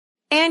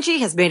Angie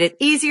has made it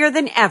easier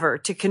than ever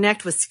to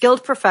connect with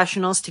skilled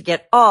professionals to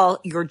get all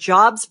your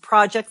jobs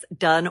projects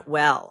done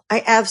well.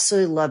 I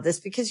absolutely love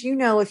this because,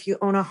 if you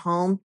own a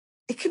home,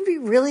 it can be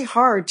really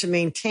hard to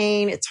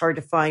maintain. It's hard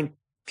to find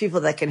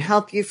people that can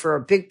help you for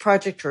a big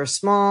project or a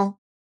small.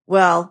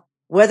 Well,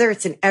 whether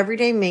it's in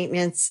everyday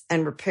maintenance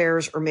and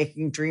repairs or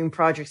making dream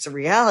projects a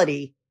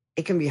reality,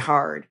 it can be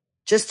hard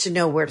just to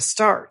know where to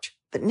start.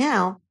 But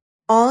now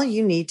all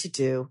you need to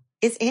do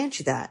is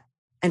Angie that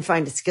and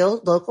find a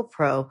skilled local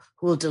pro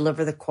who will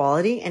deliver the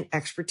quality and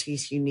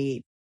expertise you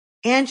need.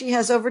 Angie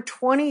has over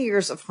 20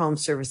 years of home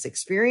service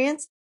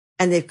experience,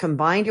 and they've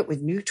combined it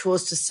with new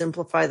tools to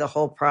simplify the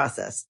whole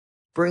process.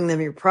 Bring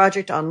them your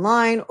project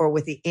online or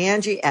with the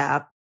Angie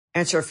app,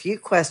 answer a few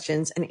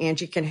questions, and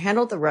Angie can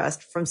handle the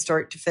rest from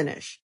start to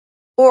finish.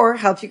 Or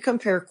help you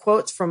compare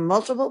quotes from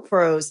multiple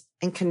pros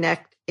and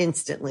connect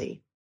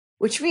instantly,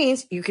 which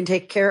means you can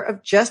take care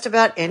of just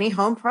about any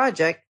home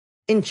project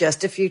in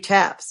just a few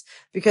taps.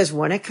 Because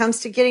when it comes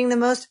to getting the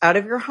most out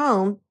of your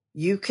home,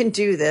 you can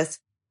do this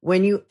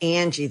when you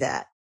Angie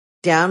that.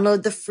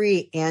 Download the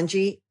free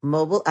Angie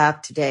mobile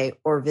app today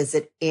or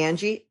visit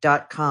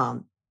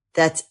Angie.com.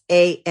 That's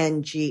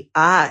ANGI.com.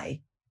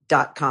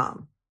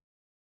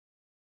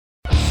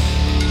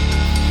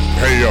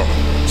 Hey, yo,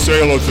 say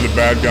hello to the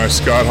bad guy,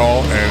 Scott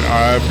Hall, and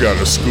I've got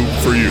a scoop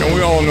for you. And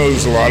we all know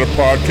there's a lot of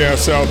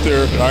podcasts out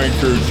there, and I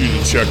encourage you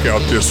to check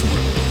out this one.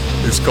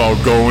 It's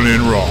called Going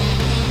In Raw.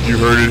 You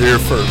heard it here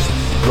first.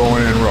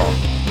 Going In Raw.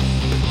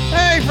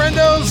 Hey,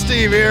 friendo,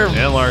 Steve here.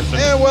 And Larson.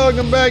 And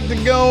welcome back to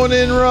Going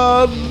In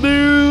Raw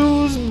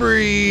News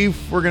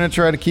Brief. We're going to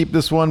try to keep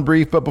this one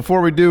brief, but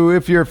before we do,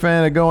 if you're a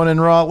fan of Going In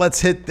Raw,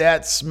 let's hit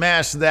that,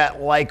 smash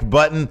that like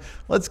button.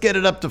 Let's get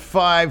it up to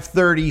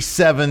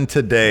 537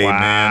 today,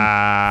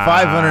 man.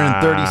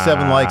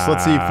 537 likes.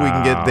 Let's see if we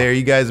can get there.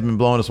 You guys have been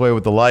blowing us away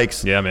with the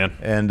likes. Yeah, man.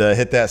 And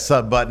hit that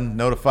sub button,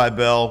 notify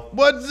bell.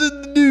 What's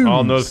in the news?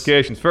 All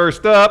notifications.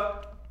 First up,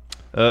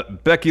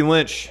 Becky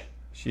Lynch.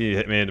 She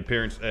made an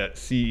appearance at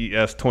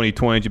CES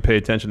 2020. Did you pay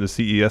attention to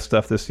CES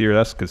stuff this year?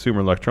 That's a Consumer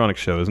Electronics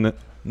Show, isn't it?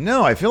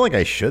 No, I feel like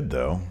I should,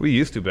 though. We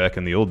used to back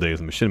in the old days,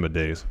 the Machinima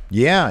days.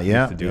 Yeah. We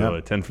used to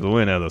do 10 for the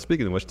win out of those.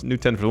 Speaking of which, new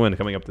 10 for the win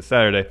coming up this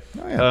Saturday.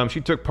 Oh, yeah.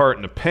 She took part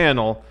in a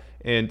panel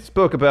and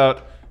spoke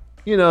about,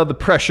 the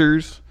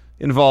pressures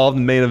involved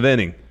in main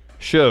eventing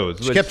shows.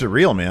 She kept it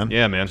real, man.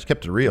 Yeah, man. She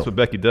kept it real. That's what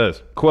Becky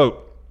does.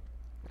 Quote,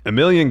 "A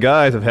million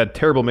guys have had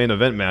terrible main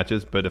event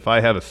matches, but if I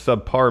have a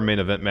subpar main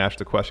event match,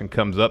 the question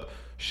comes up,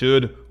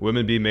 should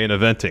women be main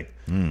eventing?"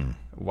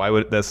 Why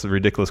would that's a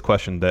ridiculous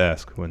question to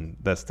ask when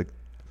that's the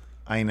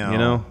I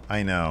know.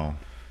 I know.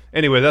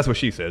 Anyway, that's what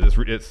she said.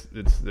 It's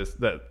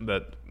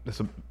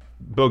a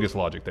bogus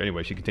logic there.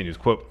 Anyway, she continues,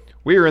 quote,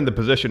 "We are in the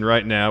position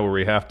right now where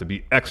we have to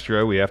be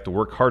extra. We have to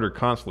work harder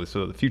constantly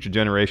so that the future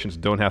generations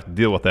don't have to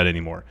deal with that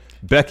anymore.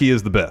 Becky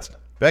is the best."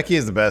 Becky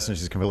is the best, and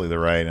she's completely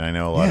right. And I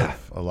know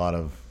a lot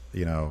of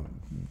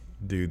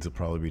dudes will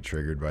probably be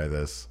triggered by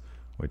this,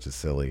 which is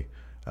silly.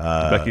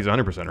 Becky's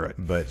 100% right.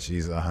 But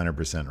she's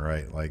 100%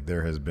 right. Like,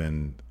 there has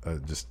been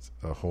just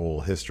a whole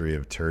history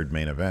of turd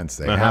main events.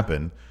 They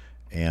happen,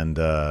 and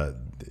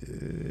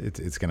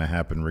it's going to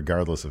happen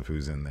regardless of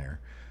who's in there.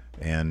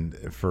 And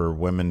for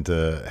women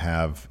to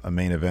have a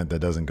main event that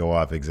doesn't go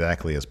off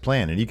exactly as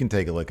planned, and you can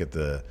take a look at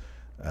the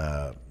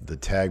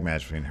tag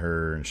match between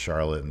her and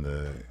Charlotte and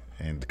the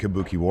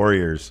Kabuki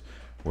Warriors,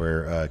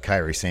 where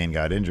Kairi Sane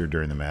got injured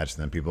during the match,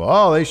 and then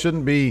people, they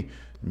shouldn't be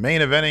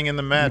main eventing in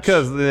the match,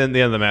 because then the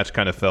end of the match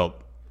kind of felt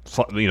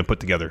put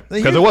together,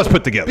 because it was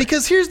put together.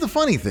 Because here's the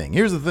funny thing.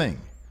 Here's the thing.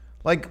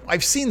 Like,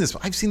 I've seen this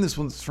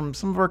one from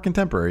some of our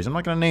contemporaries. I'm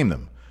not going to name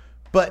them,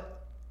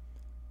 but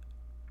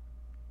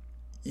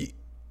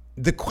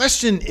the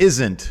question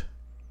isn't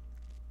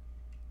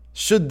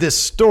should this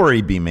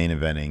story be main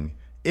eventing.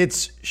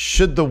 It's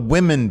should the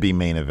women be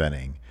main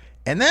eventing,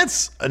 and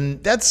that's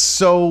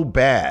so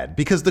bad,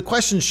 because the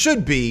question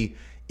should be,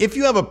 if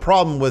you have a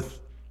problem with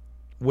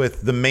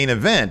the main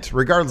event,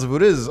 regardless of who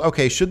it is,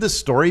 okay, should this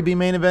story be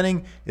main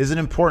eventing? Is it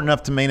important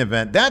enough to main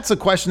event? That's a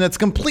question that's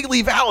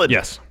completely valid.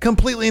 Yes.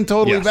 Completely and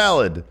totally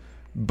valid.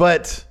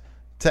 But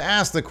to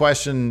ask the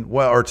question,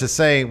 or to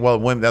say,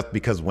 that's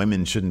because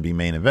women shouldn't be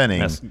main eventing.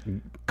 That's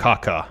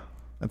caca.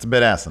 That's a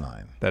bit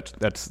asinine.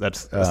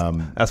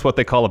 That's what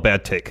they call a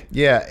bad take.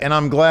 Yeah, and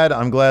I'm glad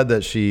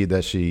that she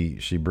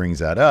brings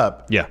that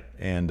up. Yeah.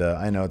 And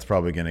I know it's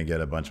probably going to get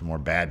a bunch more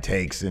bad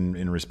takes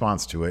in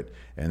response to it,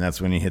 and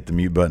that's when you hit the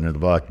mute button or the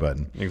block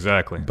button.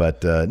 Exactly.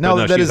 But she's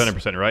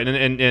 100% right,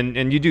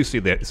 and you do see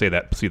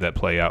that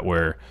play out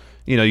where,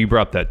 you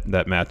brought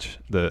that match,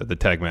 the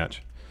tag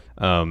match,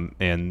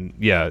 and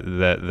yeah,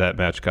 that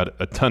match got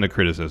a ton of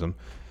criticism,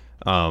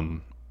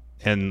 and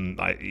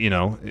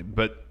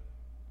but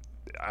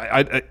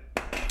I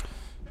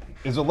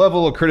is a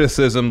level of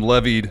criticism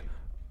levied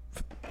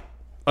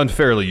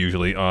unfairly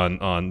usually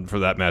on for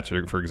that match,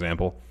 for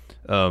example,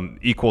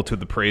 equal to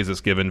the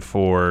praises given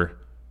for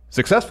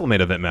successful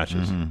main event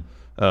matches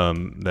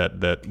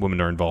that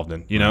women are involved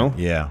in,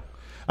 Yeah.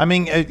 I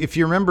mean, if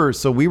you remember,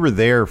 so we were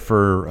there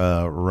for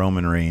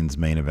Roman Reigns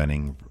main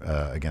eventing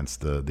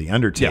against the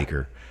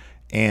Undertaker. Yeah.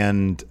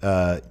 And,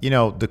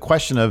 the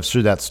question of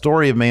should that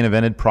story have main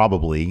evented?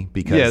 Probably,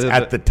 because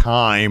at the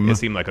time... It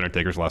seemed like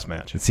Undertaker's last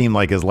match. It seemed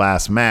like his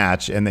last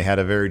match, and they had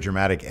a very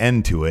dramatic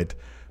end to it.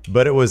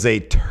 But it was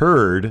a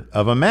turd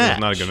of a match.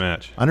 It was not a good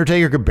match.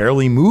 Undertaker could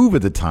barely move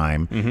at the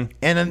time.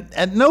 And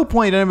at no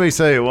point did anybody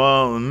say,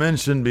 well, the men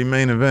shouldn't be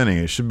main eventing.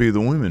 It should be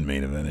the women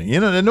main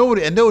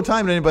eventing. At no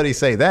time did anybody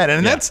say that.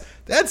 And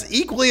that's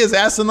equally as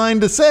asinine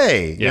to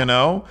say,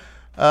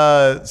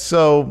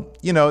 So,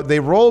 they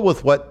roll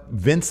with what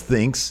Vince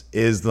thinks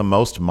is the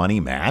most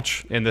money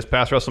match. In this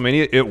past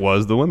WrestleMania, it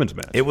was the women's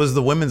match. It was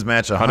the women's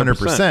match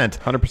 100%.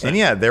 100%. And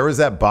yeah, there was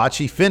that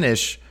botchy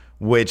finish,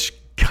 which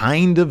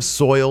kind of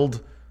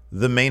soiled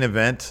the main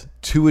event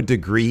to a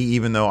degree,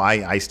 even though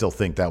I still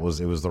think it was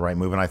the right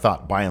move. And I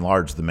thought, by and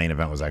large, the main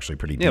event was actually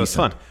pretty decent. Yeah, it was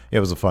fun.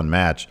 It was a fun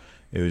match.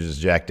 It was just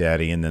Jack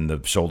Daddy, and then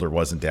the shoulder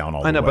wasn't down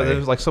all the way. I know, but it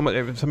was like so much.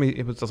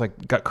 It was just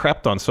like got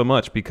crapped on so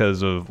much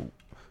because of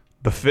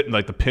the fit.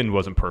 Like the pin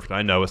wasn't perfect.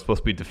 I know it's supposed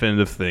to be a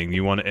definitive thing.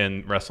 You want to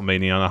end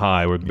WrestleMania on a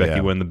high where Becky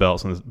win the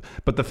belts,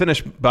 but the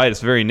finish by its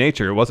very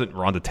nature, it wasn't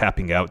Ronda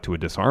tapping out to a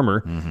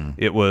disarmer.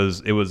 It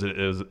was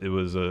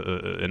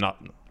not.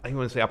 I don't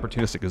want to say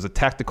opportunistic. It was a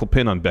tactical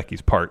pin on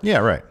Becky's part. Yeah,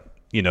 right.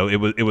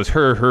 It was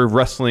her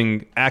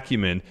wrestling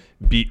acumen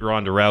beat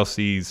Ronda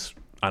Rousey's,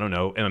 I don't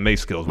know, MMA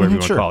skills, whatever you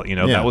want to call it.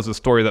 That was the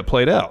story that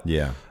played out.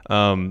 Yeah.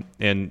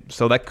 And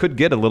so that could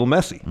get a little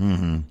messy.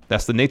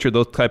 That's the nature of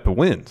those type of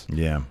wins.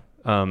 Yeah.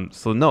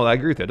 So no, I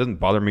agree with that. It doesn't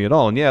bother me at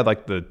all. And yeah,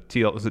 like was it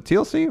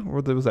TLC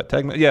or was that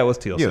tag match? Yeah, it was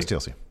TLC. Yeah, it was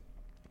TLC.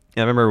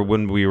 Yeah, I remember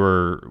when we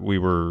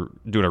were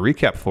doing a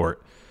recap for it.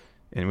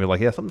 And we were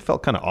like, something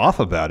felt kind of off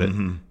about it.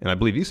 And I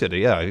believe you said,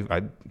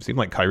 I seemed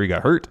like Kyrie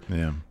got hurt.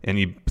 Yeah. And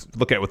you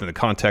look at it within the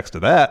context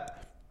of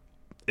that,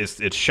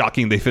 it's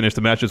shocking they finished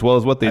the match as well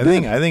as what they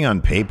did. I think on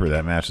paper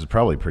that match is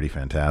probably pretty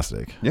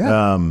fantastic.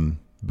 Yeah.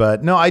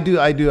 But no, I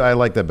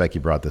like that Becky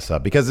brought this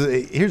up because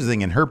here's the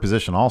thing, in her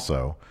position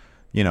also,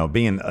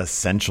 being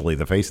essentially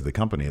the face of the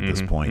company at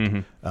this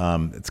point,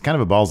 it's kind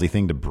of a ballsy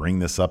thing to bring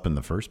this up in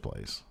the first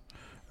place.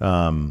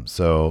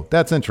 So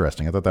that's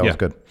interesting. I thought that was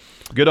good.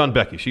 Good on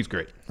Becky. She's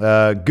great.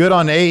 Good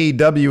on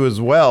AEW as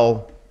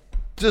well.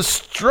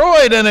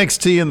 Destroyed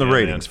NXT in the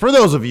ratings. Man. For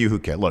those of you who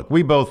care, look,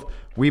 we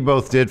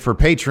both did for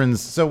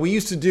patrons. So we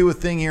used to do a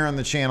thing here on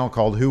the channel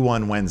called Who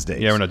Won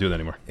Wednesdays. Yeah, we're not doing that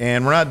anymore.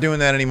 And we're not doing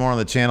that anymore on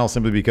the channel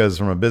simply because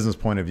from a business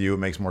point of view, it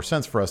makes more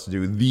sense for us to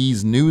do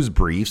these news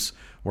briefs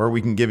where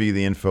we can give you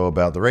the info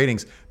about the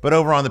ratings. But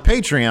over on the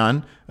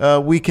Patreon,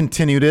 we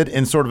continued it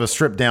in sort of a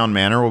stripped down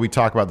manner where we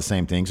talk about the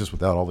same things just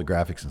without all the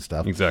graphics and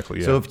stuff. Exactly,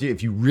 yeah. So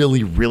if you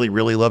really, really,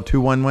 really loved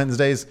Who Won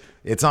Wednesdays,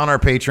 it's on our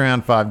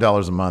Patreon,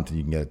 $5 a month, and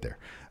you can get it there.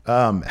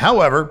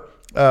 However,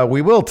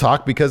 we will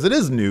talk, because it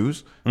is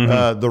news,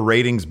 the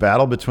ratings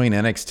battle between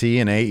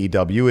NXT and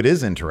AEW. It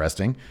is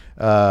interesting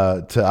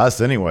to us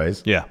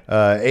anyways. Yeah.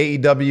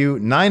 AEW,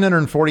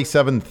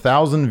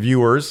 947,000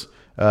 viewers.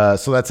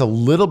 So that's a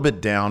little bit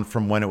down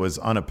from when it was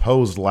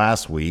unopposed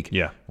last week.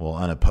 Yeah. Well,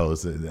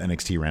 unopposed.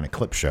 NXT ran a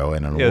clip show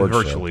and an award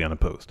show. Virtually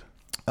unopposed.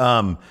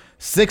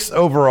 6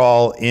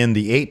 overall in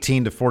the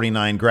 18 to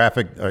 49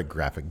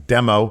 graphic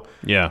demo.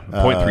 Yeah,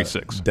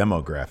 0.36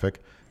 demographic.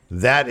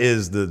 That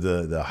is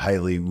the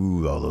highly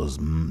all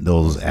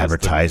those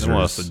advertisers.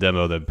 That's the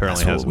demo that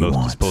apparently has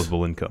most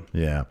disposable income.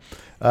 Yeah.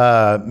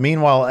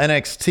 Meanwhile,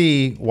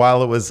 NXT,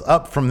 while it was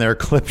up from their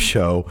clip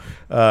show,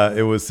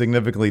 it was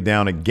significantly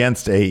down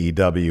against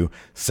AEW.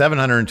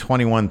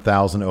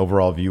 721,000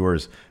 overall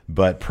viewers,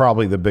 but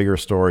probably the bigger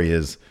story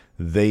is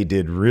they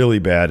did really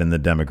bad in the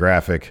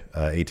demographic,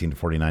 18 to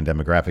 49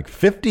 demographic,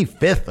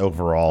 55th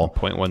overall.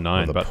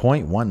 0.19. About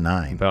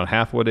 0.19. About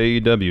half what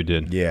AEW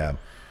did. Yeah.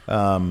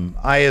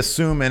 I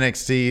assume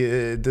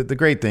NXT, the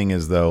great thing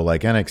is, though,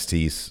 like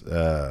NXT's,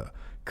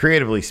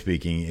 creatively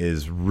speaking,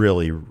 is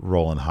really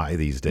rolling high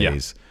these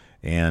days.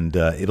 Yeah. And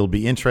it'll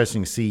be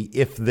interesting to see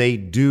if they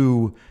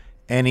do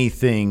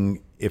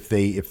anything, if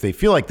they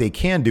feel like they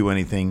can do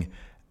anything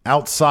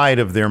outside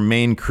of their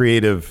main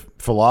creative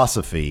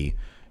philosophy,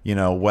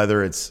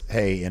 whether it's,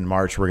 hey, in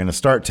March, we're going to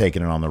start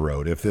taking it on the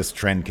road. If this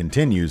trend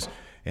continues,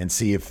 and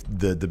see if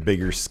the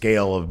bigger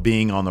scale of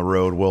being on the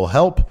road will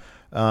help.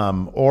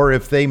 Or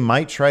if they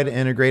might try to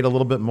integrate a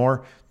little bit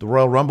more. The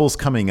Royal Rumble's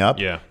coming up.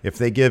 Yeah. If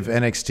they give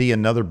NXT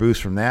another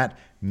boost from that,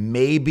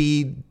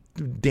 maybe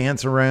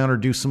dance around or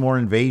do some more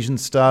invasion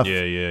stuff. Yeah.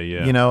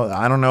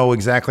 I don't know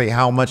exactly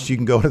how much you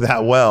can go to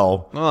that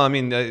well. Well, I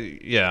mean,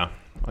 yeah.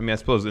 I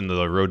suppose in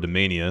the road to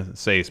Mania,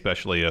 say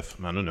especially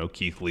if, I don't know,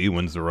 Keith Lee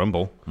wins the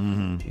Rumble,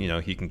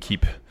 he can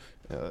keep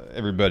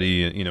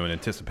everybody, in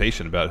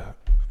anticipation about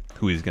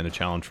who he's going to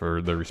challenge for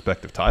their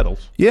respective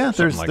titles. Yeah,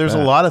 there's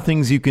a lot of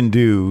things you can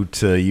do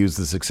to use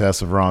the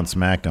success of Raw and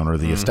SmackDown, or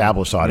the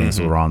established audience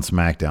of Raw and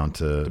SmackDown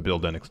to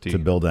build NXT. To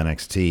build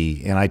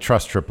NXT, and I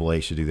trust Triple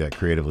H to do that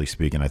creatively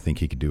speaking. I think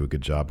he could do a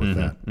good job with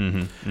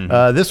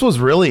that. This was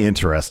really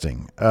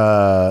interesting.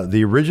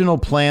 The original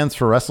plans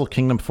for Wrestle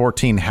Kingdom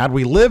 14, had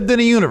we lived in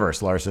a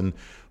universe, Larson,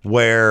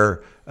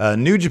 where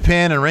New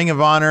Japan and Ring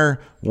of Honor,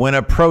 when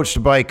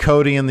approached by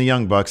Cody and the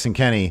Young Bucks and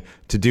Kenny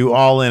to do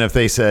All In, if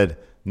they said,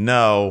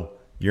 no,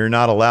 you're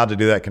not allowed to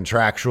do that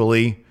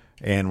contractually,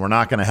 and we're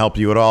not going to help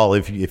you at all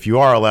if you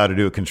are allowed to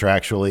do it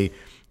contractually.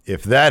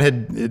 If that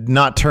had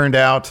not turned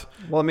out,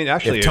 well, I mean,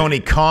 actually, if Tony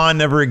Khan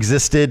never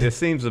existed, it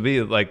seems to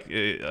be like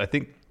I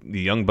think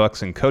the Young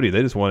Bucks and Cody,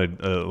 they just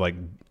wanted like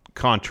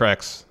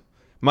contracts.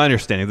 My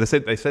understanding, they say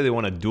they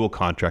wanted dual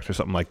contracts or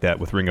something like that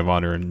with Ring of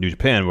Honor and New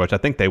Japan, which I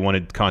think they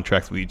wanted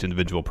contracts with each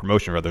individual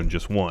promotion rather than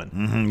just one.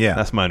 Mm-hmm, yeah,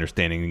 that's my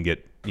understanding, and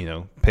get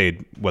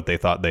paid what they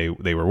thought they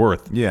were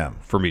worth. Yeah,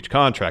 from each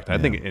contract. I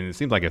think, and it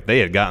seems like if they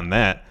had gotten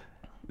that,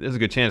 there's a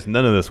good chance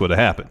none of this would have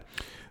happened.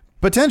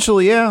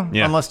 Potentially, yeah.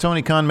 Unless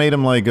Tony Khan made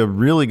him like a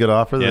really good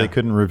offer that they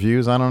couldn't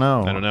refuse. I don't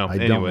know.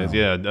 Anyways,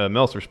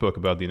 Meltzer spoke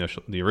about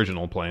the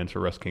original plans for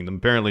Wrestle Kingdom.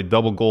 Apparently,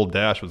 Double Gold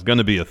Dash was going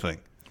to be a thing.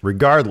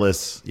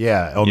 Regardless,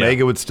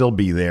 Omega would still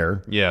be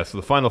there. Yeah, so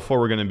the final four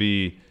were going to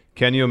be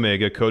Kenny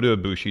Omega, Kota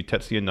Ibushi,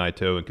 Tetsuya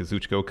Naito, and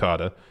Kazuchika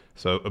Okada.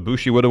 So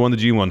Ibushi would have won the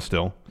G1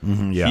 still.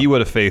 Mm-hmm, yeah. He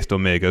would have faced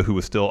Omega, who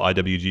was still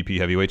IWGP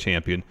Heavyweight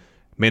Champion.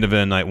 Main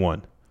event night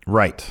 1.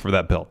 Right. For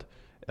that belt.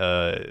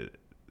 And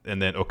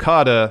then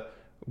Okada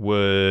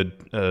would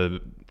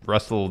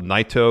wrestle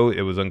Naito.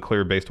 It was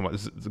unclear based on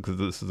because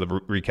this is a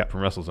recap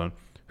from WrestleZone.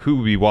 Who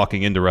would be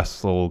walking into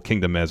Wrestle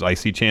Kingdom as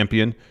IC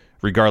champion?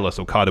 Regardless,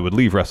 Okada would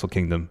leave Wrestle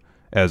Kingdom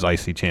as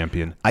IC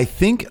champion. I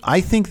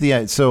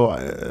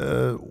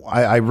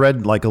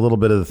read like a little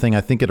bit of the thing.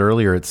 I think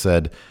earlier it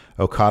said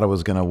Okada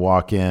was going to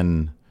walk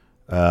in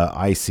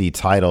IC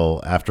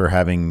title after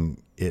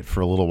having it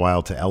for a little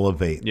while to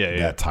elevate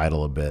that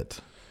title a bit.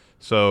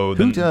 So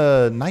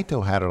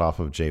Naito had it off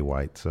of Jay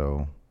White,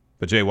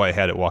 but Jay White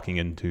had it walking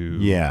into.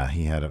 Yeah,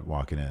 he had it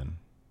walking in.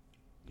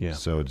 Yeah.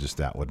 So just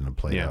that wouldn't have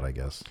played out, I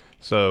guess.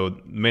 So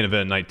main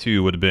event night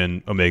 2 would have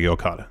been Omega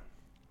Okada.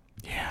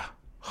 Yeah.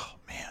 Oh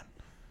man.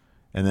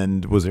 And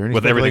then was there any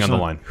with everything on the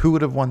line? Who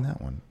would have won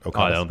that one?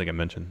 Okada. I don't think I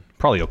mentioned.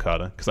 Probably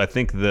Okada, because I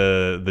think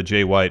the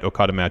Jay White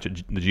Okada match at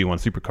the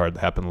G1 Supercard that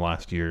happened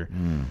last year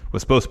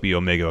was supposed to be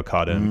Omega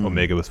Okada, and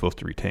Omega was supposed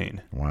to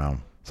retain. Wow.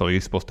 So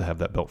he's supposed to have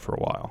that belt for a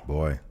while.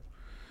 Boy.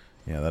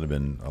 Yeah, that'd have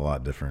been a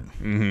lot different.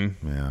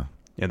 Mm-hmm. Yeah.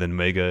 And then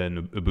Omega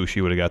and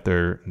Ibushi would have got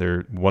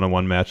their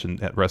one-on-one match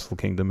at Wrestle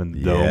Kingdom in the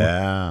Dome.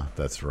 Yeah,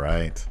 that's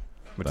right.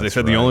 Which they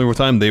said the only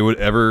time they would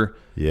ever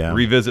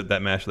revisit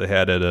that match they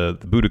had at the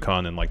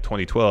Budokan in like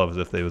 2012 is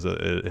if they was at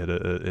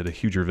a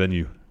huger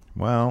venue.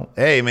 Well,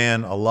 hey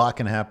man, a lot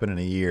can happen in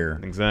a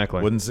year.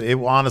 Exactly. It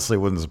honestly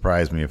wouldn't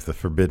surprise me if the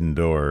Forbidden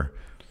Door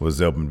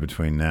was open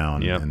between now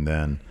and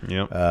then.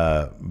 Yep.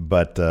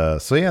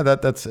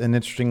 That's an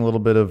interesting little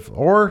bit of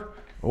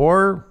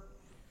or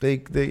they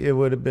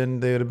would have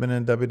been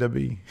in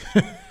WWE.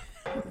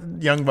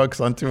 Young Bucks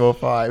on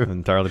 205.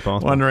 Entirely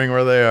possible. Wondering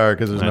where they are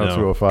because there's no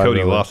 205.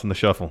 Cody lost in the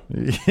shuffle.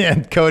 Yeah,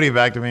 and Cody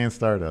back to me in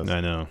Stardust. I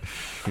know.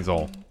 He's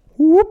all.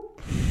 Whoop.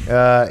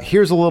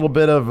 Here's a little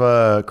bit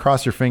of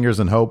cross your fingers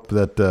and hope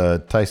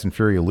that Tyson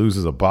Fury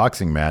loses a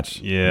boxing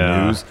match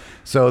news.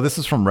 So this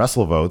is from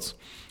WrestleVotes.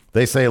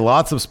 They say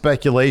lots of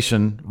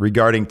speculation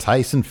regarding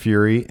Tyson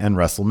Fury and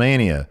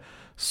WrestleMania.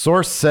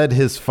 Source said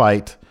his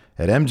fight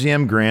at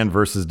MGM Grand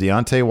versus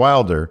Deontay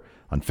Wilder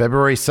on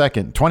February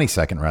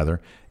 22nd,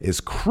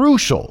 is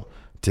crucial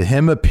to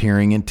him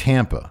appearing in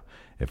Tampa.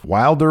 If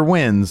Wilder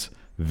wins,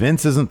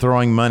 Vince isn't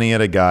throwing money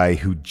at a guy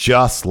who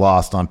just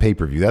lost on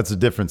pay-per-view. That's the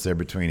difference there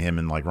between him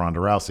and like Ronda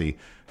Rousey,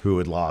 who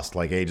had lost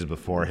like ages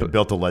before, had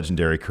built a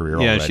legendary career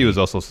already. And she was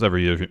also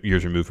several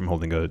years removed from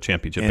holding a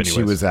championship and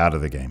she was out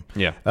of the game.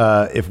 Yeah.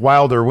 If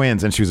Wilder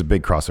wins, and she was a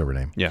big crossover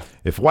name. Yeah.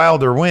 If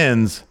Wilder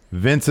wins,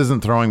 Vince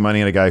isn't throwing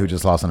money at a guy who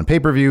just lost on a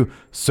pay-per-view.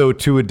 So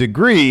to a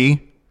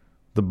degree,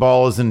 the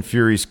ball is in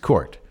Fury's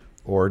court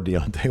or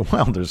Deontay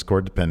Wilder's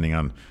court, depending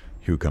on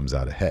who comes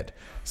out ahead.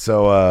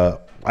 So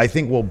I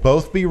think we'll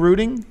both be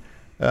rooting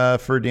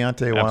for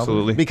Deontay Wilder.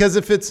 Absolutely. Because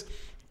if it's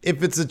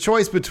a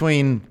choice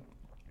between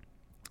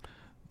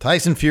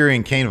Tyson Fury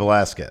and Cain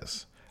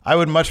Velasquez, I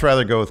would much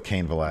rather go with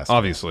Cain Velasquez.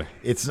 Obviously.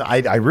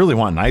 I really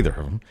want neither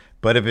of them.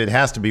 But if it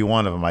has to be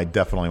one of them, I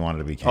definitely want it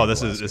to be Cain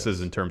Velasquez. This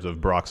is in terms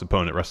of Brock's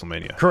opponent at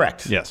WrestleMania.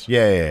 Correct. Yes.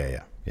 Yeah.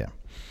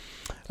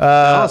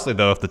 Honestly,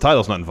 though, if the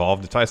title's not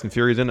involved, if Tyson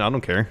Fury's in it, I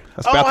don't care.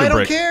 That's I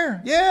don't care.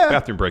 Yeah.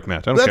 Bathroom break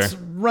match. I don't care.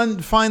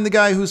 Let's find the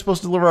guy who's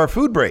supposed to deliver our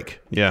food break.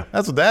 Yeah.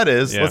 That's what that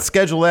is. Yeah. Let's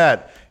schedule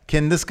that.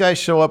 Can this guy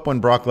show up when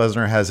Brock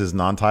Lesnar has his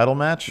non-title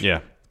match? Yeah.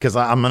 Because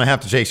I'm going to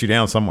have to chase you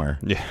down somewhere.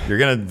 Yeah. You're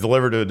going to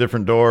deliver to a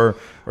different door,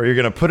 or you're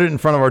going to put it in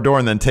front of our door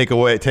and then take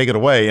it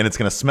away, and it's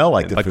going to smell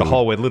like the food. The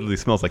hallway literally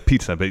smells like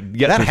pizza, but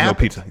yet there's no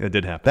pizza. It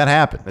did happen. That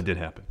happened. It did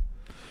happen.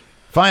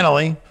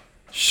 Finally,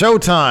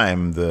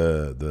 Showtime,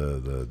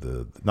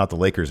 the not the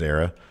Lakers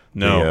era.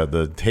 No.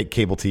 The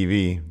cable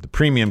TV, the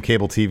premium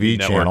cable TV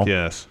Network, channel.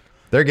 yes.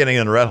 They're getting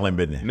into wrestling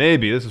business.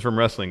 Maybe. This is from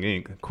Wrestling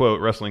Inc. Quote,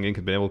 Wrestling Inc.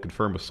 has been able to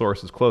confirm with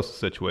sources close to the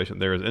situation.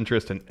 There is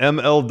interest in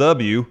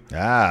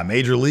MLW.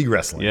 Major League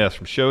Wrestling. Yes,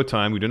 from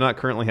Showtime. We do not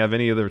currently have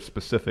any other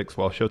specifics.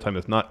 While Showtime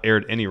has not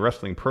aired any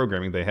wrestling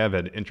programming, they have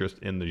had interest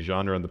in the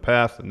genre in the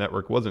past. The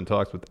network was in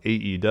talks with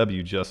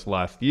AEW just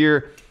last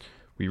year.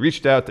 We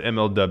reached out to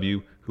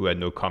MLW, who had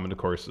no comment. Of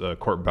course,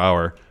 Court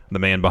Bauer, the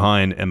man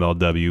behind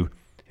MLW,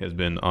 has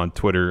been on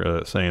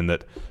Twitter saying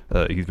that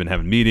he's been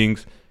having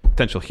meetings,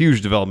 potential huge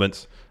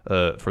developments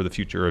for the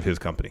future of his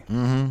company.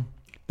 Mm-hmm.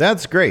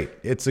 That's great.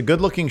 It's a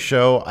good-looking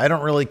show. I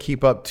don't really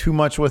keep up too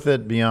much with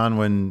it beyond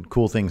when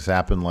cool things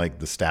happen, like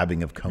the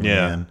stabbing of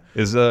Conan.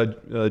 Yeah. Is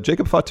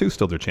Jacob Fatu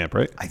still their champ,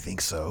 right? I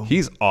think so.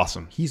 He's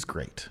awesome. He's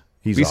great.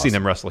 We've seen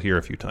him wrestle here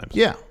a few times.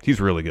 Yeah. He's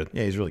really good.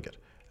 Yeah, he's really good.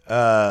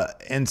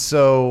 And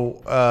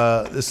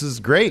so this is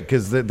great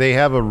because they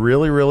have a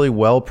really, really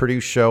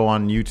well-produced show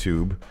on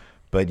YouTube,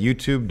 but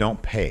YouTube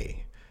don't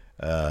pay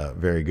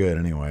very good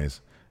anyways.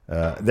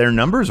 Their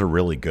numbers are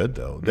really good,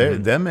 though.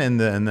 Them and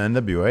the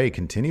NWA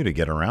continue to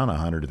get around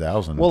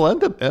 100,000. Well,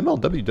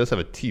 MLW does have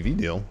a TV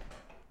deal.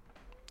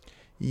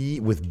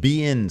 With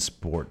BN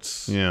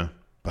Sports. Yeah.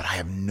 But I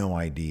have no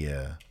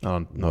idea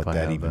what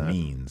that even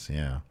means.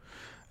 Yeah.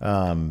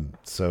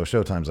 So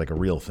Showtime's like a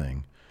real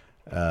thing.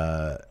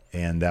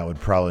 And that would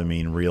probably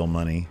mean real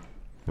money,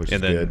 which is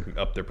good. And then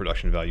up their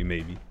production value,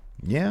 maybe.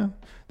 Yeah.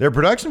 Their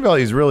production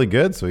value is really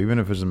good. So even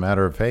if it's a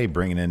matter of, hey,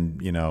 bringing in,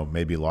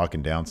 maybe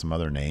locking down some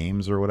other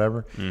names or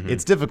whatever,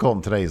 it's difficult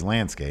in today's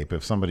landscape.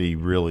 If somebody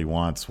really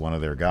wants one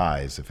of their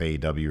guys, if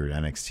AEW or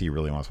NXT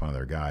really wants one of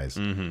their guys,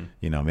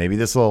 maybe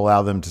this will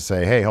allow them to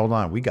say, hey, hold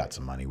on, we got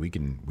some money. We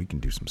can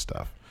do some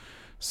stuff.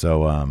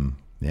 So,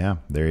 yeah,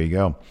 there you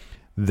go.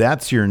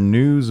 That's your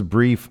news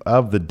brief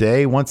of the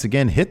day. Once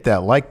again, hit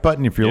that like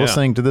button if you're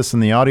listening to this in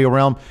the audio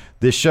realm.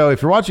 This show,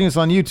 if you're watching this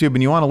on YouTube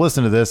and you want to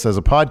listen to this as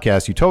a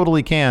podcast, you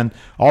totally can.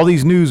 All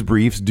these news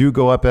briefs do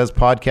go up as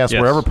podcasts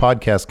wherever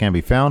podcasts can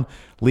be found.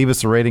 Leave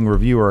us a rating,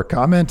 review, or a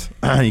comment.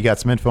 You got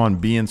some info on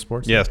BN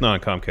Sports? Yeah, it's not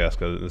on Comcast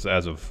because it's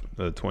as of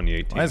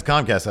 2018. Why does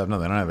Comcast have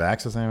nothing? They don't have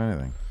access to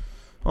anything.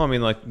 Well, I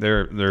mean, like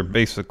they're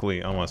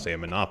basically, I don't want to say a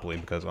monopoly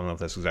because I don't know if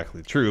that's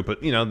exactly true,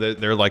 but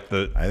they're like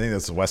the. I think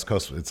that's the West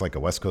Coast. It's like a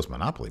West Coast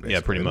monopoly. Basically.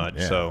 Yeah, pretty much.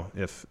 Yeah. So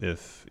if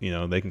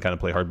they can kind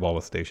of play hardball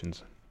with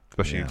stations,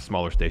 especially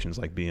smaller stations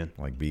like BN.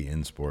 Like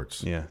BN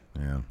Sports. Yeah.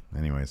 Yeah.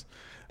 Anyways,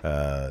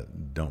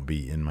 don't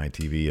be in my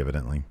TV,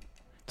 evidently.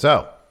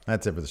 So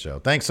that's it for the show.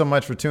 Thanks so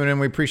much for tuning in.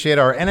 We appreciate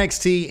our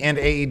NXT and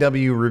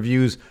AEW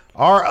reviews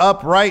are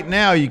up right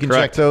now. You can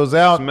check those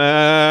out.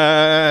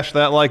 Smash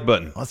that like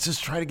button. Let's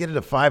just try to get it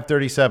to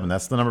 537.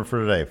 That's the number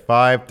for today.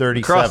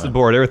 537. Across the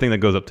board, everything that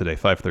goes up today,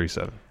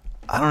 537.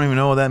 I don't even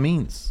know what that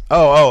means.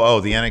 Oh,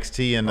 the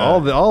NXT and all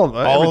of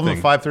them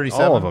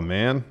 537. All of them,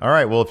 man. All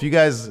right. Well, if you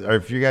guys are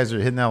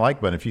hitting that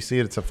like button, if you see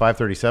it's a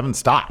 537,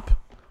 stop.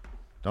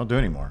 Don't do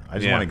anymore. I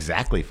just want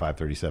exactly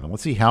 537.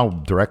 Let's see how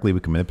directly we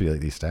can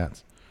manipulate these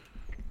stats.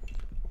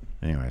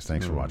 Anyways,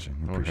 thanks for watching.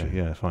 Appreciate it.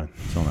 Yeah, fine.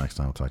 Until next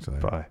time, we'll talk to you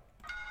later. Bye.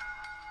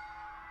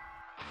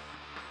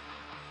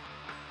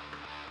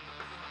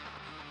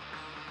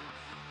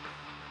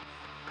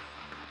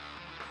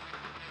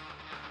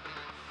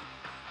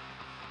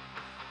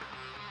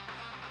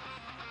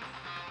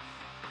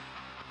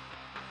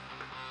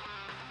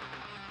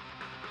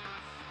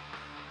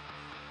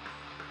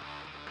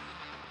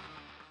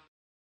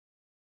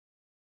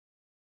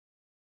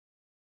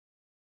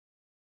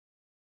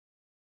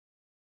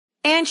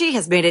 Angie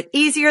has made it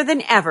easier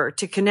than ever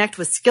to connect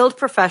with skilled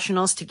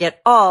professionals to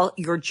get all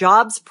your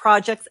jobs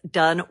projects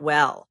done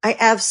well. I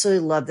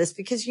absolutely love this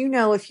because,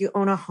 if you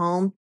own a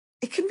home,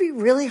 it can be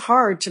really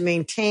hard to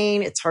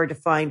maintain. It's hard to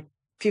find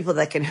people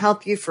that can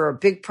help you for a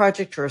big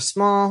project or a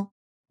small.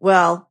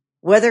 Well,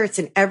 whether it's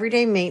in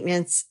everyday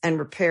maintenance and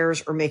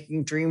repairs or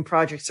making dream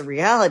projects a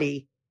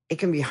reality, it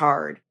can be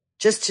hard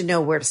just to know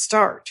where to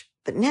start.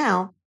 But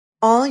now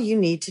all you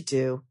need to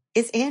do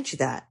is Angie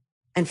that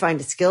and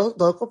find a skilled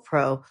local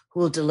pro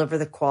who will deliver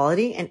the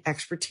quality and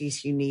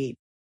expertise you need.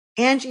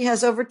 Angie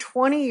has over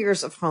 20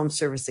 years of home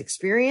service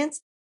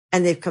experience,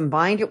 and they've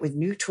combined it with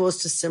new tools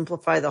to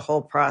simplify the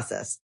whole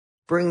process.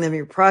 Bring them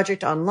your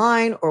project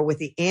online or with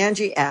the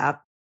Angie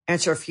app,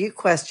 answer a few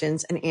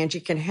questions, and Angie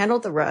can handle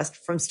the rest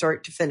from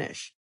start to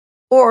finish.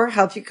 Or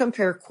help you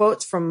compare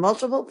quotes from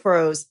multiple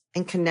pros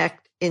and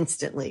connect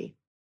instantly,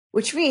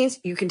 which means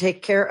you can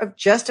take care of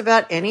just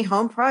about any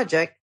home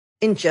project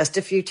in just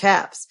a few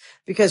taps.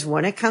 Because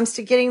when it comes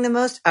to getting the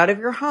most out of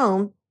your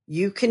home,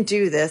 you can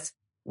do this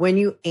when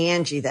you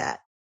Angie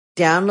that.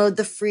 Download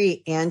the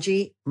free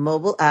Angie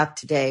mobile app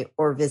today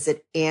or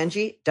visit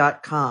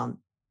Angie.com.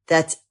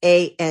 That's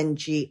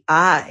ANGI.com.